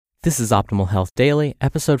This is Optimal Health Daily,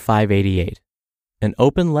 episode 588, An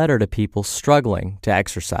Open Letter to People Struggling to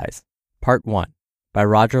Exercise, Part 1, by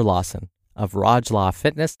Lawson of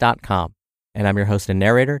RogLawFitness.com, and I'm your host and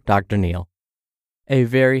narrator, Dr. Neil. A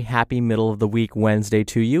very happy middle of the week Wednesday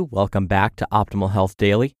to you. Welcome back to Optimal Health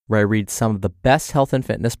Daily, where I read some of the best health and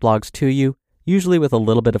fitness blogs to you, usually with a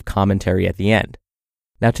little bit of commentary at the end.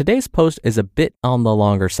 Now, today's post is a bit on the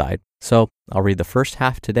longer side, so I'll read the first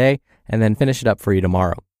half today and then finish it up for you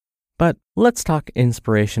tomorrow. But let's talk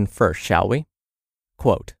inspiration first, shall we?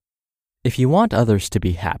 Quote, "If you want others to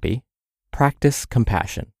be happy, practice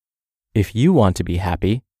compassion. If you want to be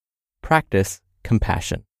happy, practice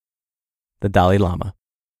compassion." The Dalai Lama.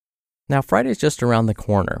 Now, Friday's just around the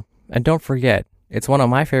corner, and don't forget, it's one of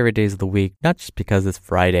my favorite days of the week, not just because it's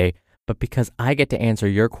Friday, but because I get to answer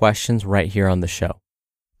your questions right here on the show.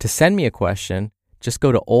 To send me a question, just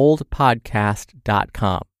go to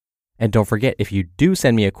oldpodcast.com. And don't forget, if you do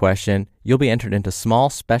send me a question, you'll be entered into small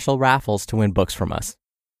special raffles to win books from us.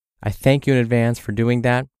 I thank you in advance for doing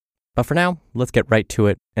that. But for now, let's get right to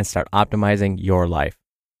it and start optimizing your life.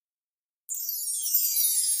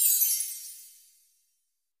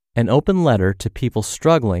 An Open Letter to People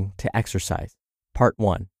Struggling to Exercise, Part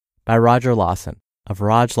 1, by Lawson of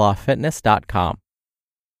RogLawFitness.com.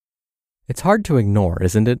 It's hard to ignore,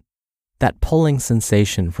 isn't it? That pulling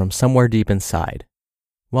sensation from somewhere deep inside.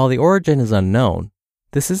 While the origin is unknown,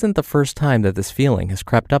 this isn't the first time that this feeling has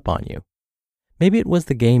crept up on you. Maybe it was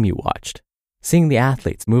the game you watched, seeing the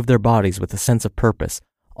athletes move their bodies with a sense of purpose,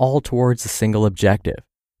 all towards a single objective,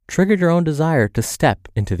 triggered your own desire to step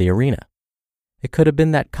into the arena. It could have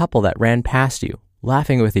been that couple that ran past you,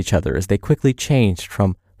 laughing with each other as they quickly changed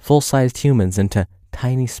from full-sized humans into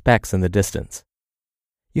tiny specks in the distance.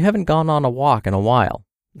 You haven't gone on a walk in a while,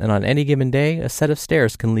 and on any given day, a set of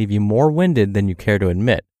stairs can leave you more winded than you care to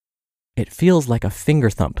admit. It feels like a finger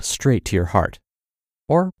thump straight to your heart.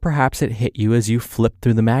 Or perhaps it hit you as you flipped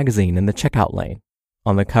through the magazine in the checkout lane.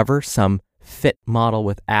 On the cover, some fit model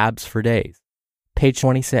with abs for days. Page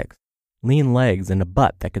 26, lean legs and a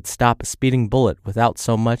butt that could stop a speeding bullet without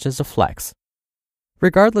so much as a flex.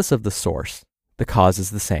 Regardless of the source, the cause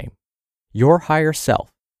is the same. Your higher self,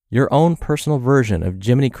 your own personal version of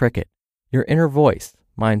Jiminy Cricket, your inner voice,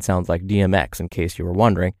 mine sounds like DMX in case you were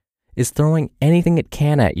wondering, is throwing anything it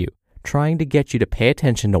can at you, trying to get you to pay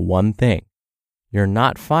attention to one thing. You're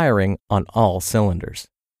not firing on all cylinders.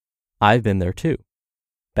 I've been there too.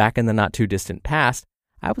 Back in the not too distant past,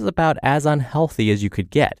 I was about as unhealthy as you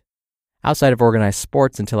could get. Outside of organized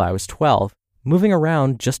sports until I was 12, moving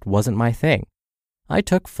around just wasn't my thing. I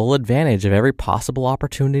took full advantage of every possible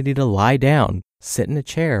opportunity to lie down, sit in a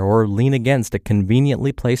chair, or lean against a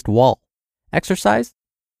conveniently placed wall. Exercise?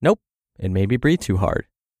 Nope, it made me breathe too hard.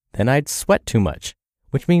 Then I'd sweat too much,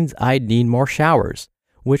 which means I'd need more showers,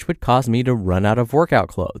 which would cause me to run out of workout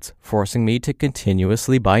clothes, forcing me to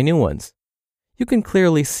continuously buy new ones. You can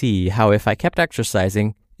clearly see how if I kept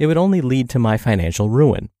exercising, it would only lead to my financial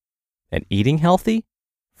ruin. And eating healthy?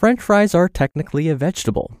 French fries are technically a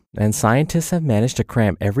vegetable, and scientists have managed to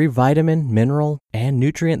cram every vitamin, mineral, and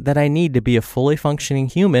nutrient that I need to be a fully functioning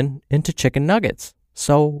human into chicken nuggets.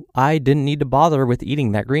 So I didn't need to bother with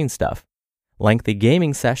eating that green stuff. Lengthy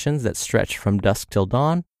gaming sessions that stretched from dusk till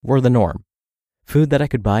dawn were the norm. Food that I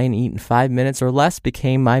could buy and eat in 5 minutes or less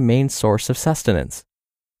became my main source of sustenance.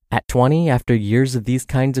 At 20, after years of these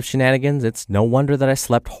kinds of shenanigans, it's no wonder that I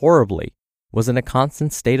slept horribly, was in a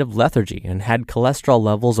constant state of lethargy, and had cholesterol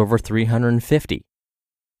levels over 350.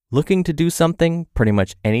 Looking to do something, pretty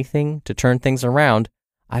much anything, to turn things around,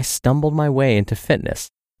 I stumbled my way into fitness,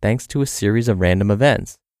 thanks to a series of random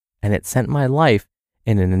events, and it sent my life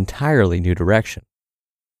in an entirely new direction.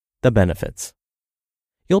 The benefits.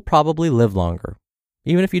 You'll probably live longer.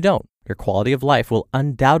 Even if you don't, your quality of life will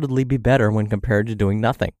undoubtedly be better when compared to doing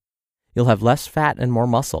nothing. You'll have less fat and more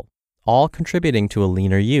muscle, all contributing to a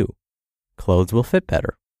leaner you. Clothes will fit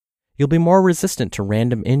better. You'll be more resistant to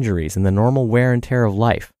random injuries and the normal wear and tear of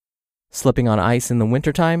life. Slipping on ice in the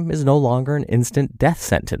wintertime is no longer an instant death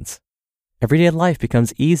sentence. Everyday life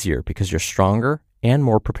becomes easier because you're stronger and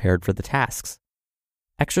more prepared for the tasks.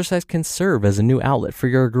 Exercise can serve as a new outlet for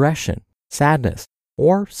your aggression, sadness,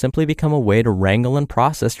 or simply become a way to wrangle and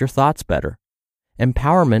process your thoughts better.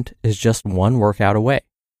 Empowerment is just one workout away.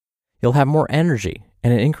 You'll have more energy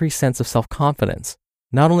and an increased sense of self-confidence,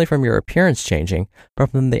 not only from your appearance changing, but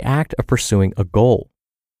from the act of pursuing a goal.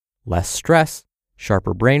 Less stress,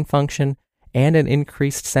 sharper brain function, and an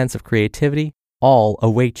increased sense of creativity all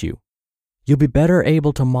await you. You'll be better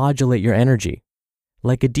able to modulate your energy.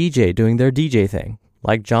 Like a DJ doing their DJ thing.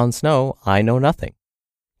 Like Jon Snow, I know nothing.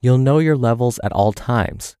 You'll know your levels at all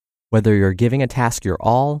times, whether you're giving a task your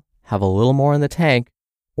all have a little more in the tank,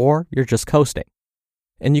 or you're just coasting.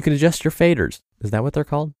 And you can adjust your faders, is that what they're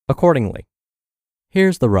called? Accordingly.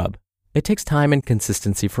 Here's the rub. It takes time and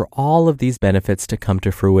consistency for all of these benefits to come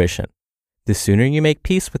to fruition. The sooner you make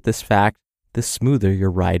peace with this fact, the smoother your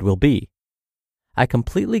ride will be. I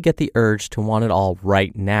completely get the urge to want it all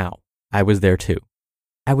right now. I was there too.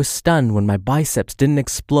 I was stunned when my biceps didn't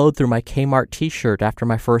explode through my Kmart t-shirt after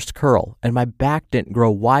my first curl, and my back didn't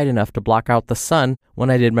grow wide enough to block out the sun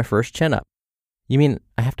when I did my first chin-up. You mean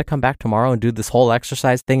I have to come back tomorrow and do this whole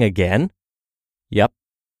exercise thing again? Yep.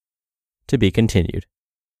 To be continued.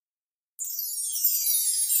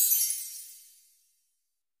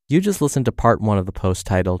 You just listened to part 1 of the post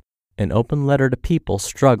titled, An Open Letter to People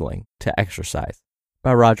Struggling to Exercise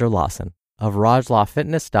by Roger Lawson of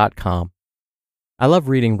RogLawFitness.com. I love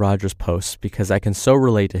reading Roger's posts because I can so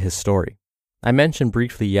relate to his story. I mentioned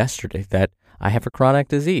briefly yesterday that I have a chronic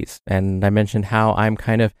disease, and I mentioned how I'm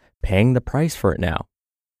kind of paying the price for it now.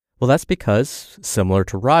 Well, that's because, similar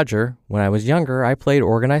to Roger, when I was younger, I played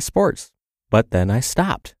organized sports, but then I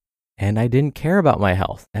stopped, and I didn't care about my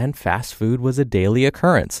health, and fast food was a daily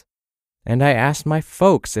occurrence. And I asked my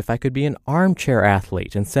folks if I could be an armchair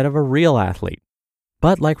athlete instead of a real athlete.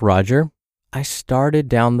 But like Roger, I started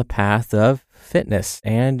down the path of fitness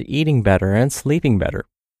and eating better and sleeping better.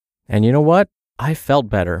 And you know what? I felt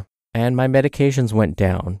better, and my medications went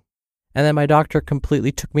down. And then my doctor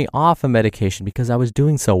completely took me off of medication because I was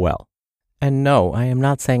doing so well. And no, I am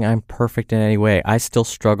not saying I'm perfect in any way. I still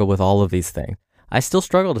struggle with all of these things. I still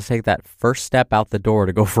struggle to take that first step out the door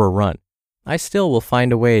to go for a run. I still will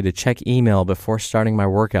find a way to check email before starting my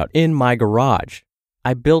workout in my garage.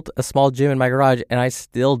 I built a small gym in my garage, and I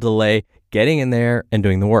still delay getting in there and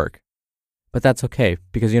doing the work. But that's okay,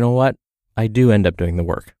 because you know what? I do end up doing the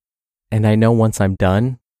work. And I know once I'm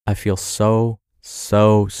done, I feel so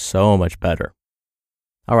much better.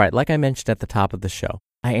 All right, like I mentioned at the top of the show,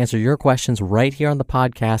 I answer your questions right here on the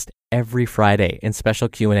podcast every Friday in special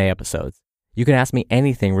Q&A episodes. You can ask me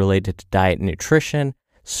anything related to diet and nutrition,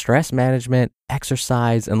 stress management,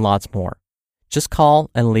 exercise, and lots more. Just call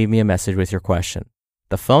and leave me a message with your question.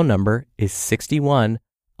 The phone number is 61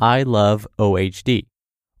 I love OHD.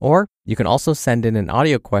 Or you can also send in an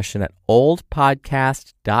audio question at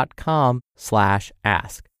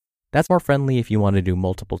oldpodcast.com/ask. That's more friendly if you want to do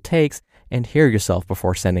multiple takes and hear yourself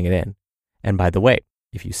before sending it in. And by the way,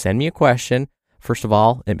 if you send me a question, first of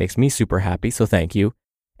all, it makes me super happy, so thank you.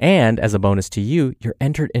 And as a bonus to you, you're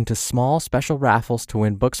entered into small special raffles to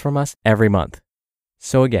win books from us every month.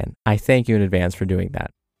 So again, I thank you in advance for doing that.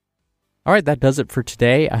 All right, that does it for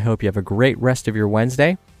today. I hope you have a great rest of your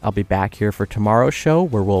Wednesday. I'll be back here for tomorrow's show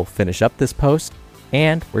where we'll finish up this post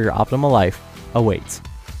and where your optimal life awaits.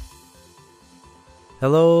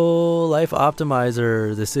 Hello, Life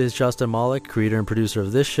Optimizer. This is Justin Malik, creator and producer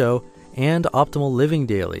of this show and Optimal Living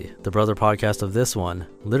Daily, the brother podcast of this one.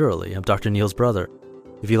 Literally, I'm Dr. Neil's brother.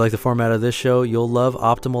 If you like the format of this show, you'll love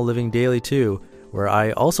Optimal Living Daily too, where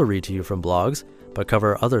I also read to you from blogs, but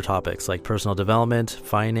cover other topics like personal development,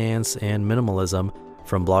 finance, and minimalism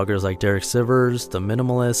from bloggers like Derek Sivers, The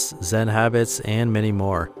Minimalists, Zen Habits, and many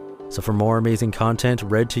more. So for more amazing content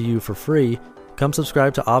read to you for free, come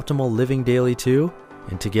subscribe to Optimal Living Daily too,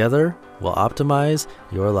 and together we'll optimize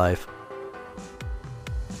your life.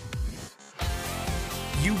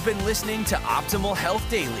 You've been listening to Optimal Health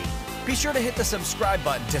Daily. Be sure to hit the subscribe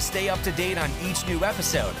button to stay up to date on each new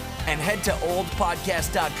episode, and head to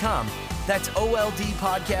oldpodcast.com. That's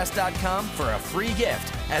oldpodcast.com for a free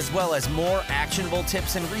gift, as well as more actionable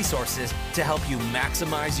tips and resources to help you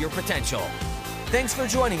maximize your potential. Thanks for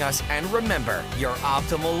joining us, and remember, your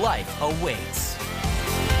optimal life awaits.